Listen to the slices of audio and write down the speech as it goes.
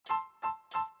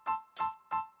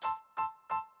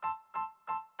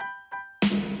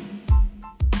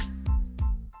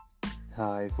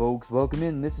Hi, folks. Welcome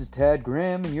in. This is Tad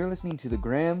Graham, and you're listening to the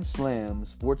Graham Slam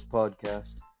Sports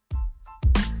Podcast.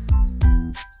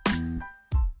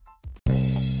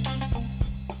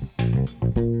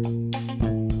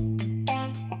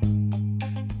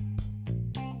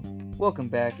 Welcome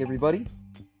back, everybody,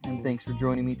 and thanks for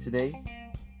joining me today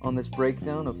on this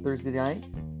breakdown of Thursday night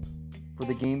for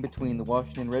the game between the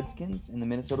Washington Redskins and the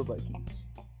Minnesota Vikings.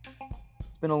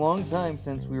 It's been a long time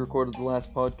since we recorded the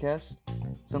last podcast.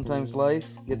 Sometimes life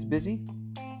gets busy,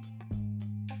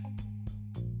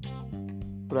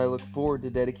 but I look forward to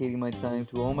dedicating my time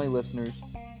to all my listeners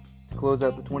to close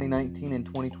out the 2019 and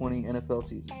 2020 NFL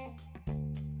season.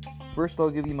 First, I'll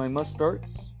give you my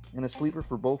must-starts and a sleeper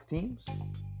for both teams.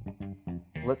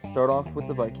 Let's start off with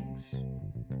the Vikings.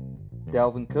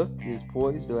 Dalvin Cook is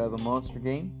poised to have a monster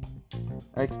game.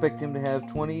 I expect him to have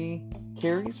 20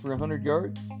 carries for 100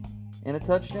 yards and a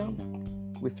touchdown,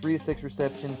 with 3 to 6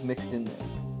 receptions mixed in there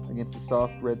against a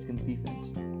soft Redskins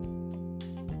defense.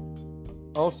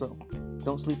 Also,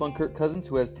 don't sleep on Kirk Cousins,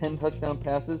 who has 10 touchdown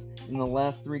passes in the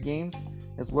last 3 games,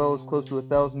 as well as close to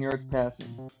 1,000 yards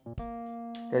passing.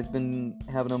 Guy's been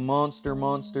having a monster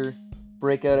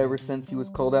breakout ever since he was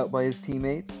called out by his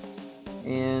teammates,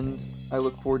 and I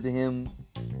look forward to him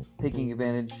taking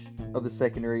advantage of the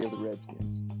secondary of the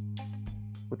Redskins.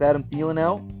 With Adam Thielen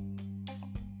out,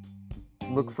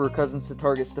 look for Cousins to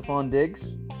target Stephon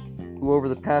Diggs, who over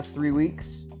the past 2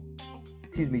 weeks,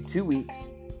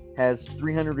 has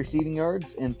 300 receiving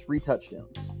yards and 3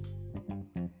 touchdowns.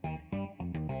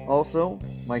 Also,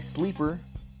 my sleeper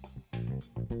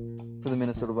for the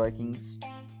Minnesota Vikings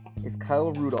is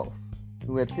Kyle Rudolph,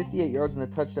 who had 58 yards and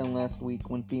a touchdown last week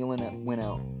when Thielen went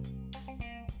out.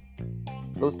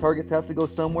 Those targets have to go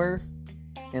somewhere,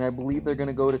 and I believe they're going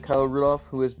to go to Kyle Rudolph,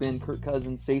 who has been Kirk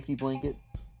Cousins' safety blanket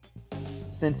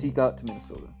since he got to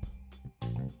Minnesota.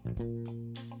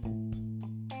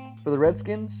 For the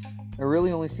Redskins, I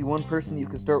really only see one person you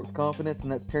can start with confidence,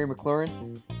 and that's Terry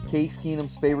McLaurin, Case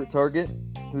Keenum's favorite target,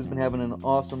 who's been having an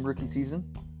awesome rookie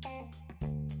season.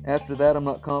 After that, I'm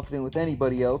not confident with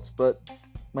anybody else, but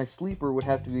my sleeper would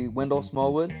have to be Wendell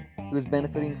Smallwood, who is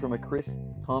benefiting from a Chris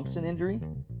Thompson injury.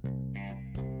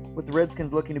 With the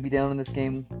Redskins looking to be down in this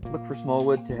game, look for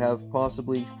Smallwood to have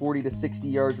possibly 40 to 60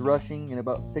 yards rushing and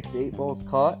about 6 to 8 balls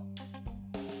caught.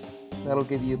 That'll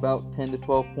give you about 10 to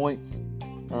 12 points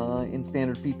in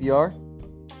standard PPR.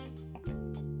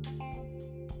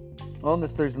 On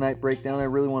this Thursday night breakdown, I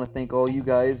really want to thank all you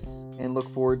guys and look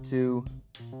forward to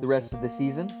the rest of the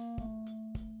season.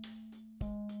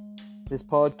 This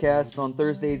podcast on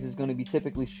Thursdays is going to be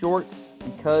typically short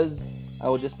because I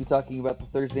will just be talking about the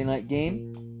Thursday night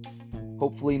game.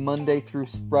 Hopefully Monday through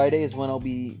Friday is when I'll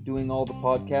be doing all the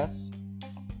podcasts.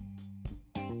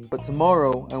 But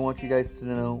tomorrow, I want you guys to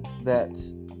know that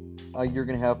you're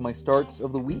going to have my starts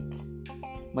of the week,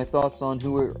 my thoughts on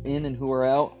who are in and who are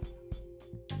out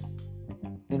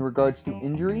in regards to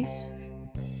injuries,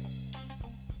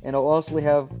 and I'll also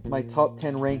have my top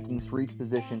 10 rankings for each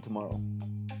position tomorrow.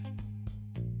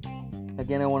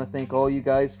 Again, I want to thank all you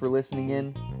guys for listening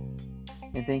in,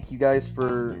 and thank you guys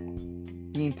for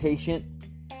being patient.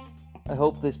 I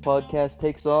hope this podcast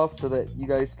takes off so that you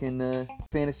guys can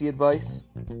fantasy advice.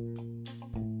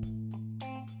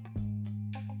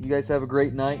 You guys have a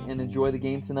great night and enjoy the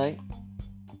game tonight.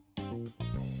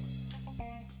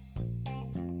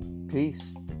 Peace.